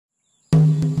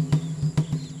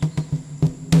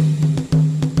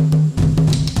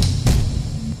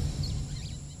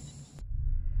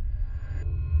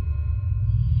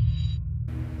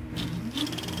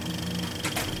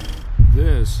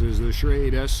This is the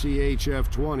Schrade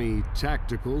SCHF20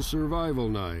 Tactical Survival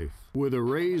Knife. With a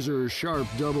razor-sharp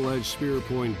double-edged spear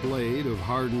point blade of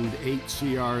hardened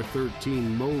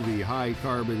 8CR13 Movi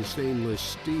high-carbon stainless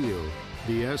steel,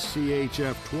 the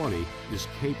SCHF20 is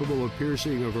capable of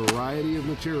piercing a variety of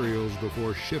materials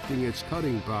before shifting its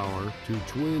cutting power to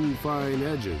twin fine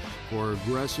edges for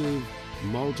aggressive,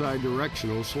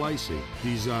 multi-directional slicing.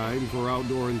 Designed for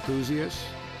outdoor enthusiasts,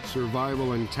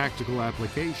 survival and tactical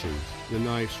applications, the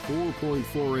knife's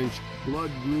 4.4-inch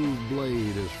blood-grooved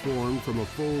blade is formed from a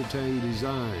full tang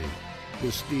design.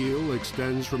 The steel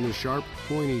extends from the sharp,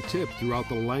 pointy tip throughout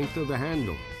the length of the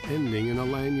handle, ending in a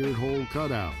lanyard hole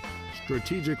cutout.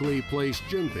 Strategically placed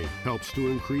jimping helps to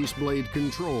increase blade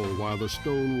control, while the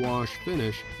stone wash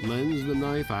finish lends the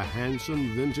knife a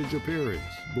handsome vintage appearance.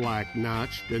 Black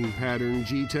notched and patterned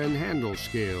G10 handle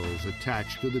scales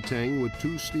attached to the tang with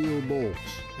two steel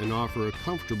bolts and offer a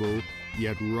comfortable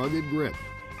yet rugged grip,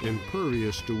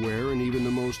 impervious to wear in even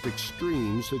the most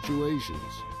extreme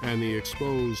situations. And the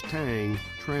exposed tang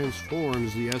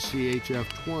transforms the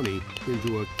SCHF20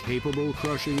 into a capable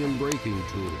crushing and breaking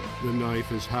tool. The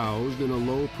knife is housed in a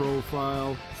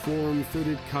low-profile,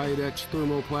 form-fitted Kydex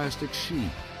thermoplastic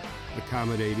sheath,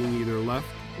 accommodating either left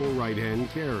or right-hand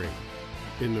carry,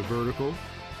 in the vertical,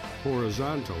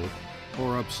 horizontal,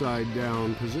 or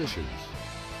upside-down positions.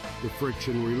 The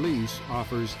friction release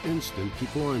offers instant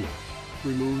deployment.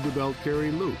 Remove the belt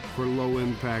carry loop for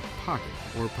low-impact pocket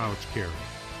or pouch carry,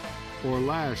 or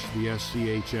lash the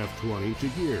SCHF20 to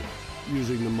gear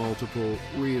using the multiple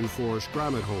reinforced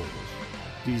grommet holes,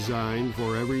 designed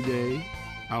for everyday,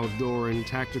 outdoor, and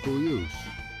tactical use,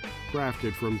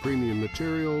 crafted from premium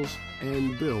materials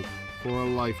and built for a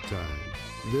lifetime.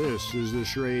 This is the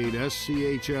Schrade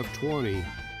SCHF20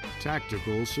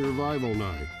 Tactical Survival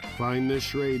Knife. Find this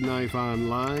Schrade knife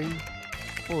online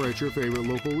or at your favorite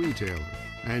local retailer.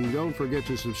 And don't forget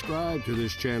to subscribe to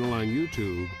this channel on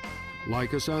YouTube,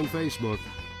 like us on Facebook,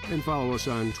 and follow us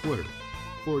on Twitter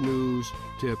for news,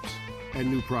 tips,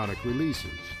 and new product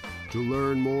releases. To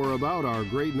learn more about our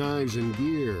great knives and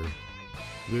gear,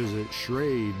 visit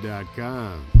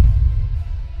Schrade.com.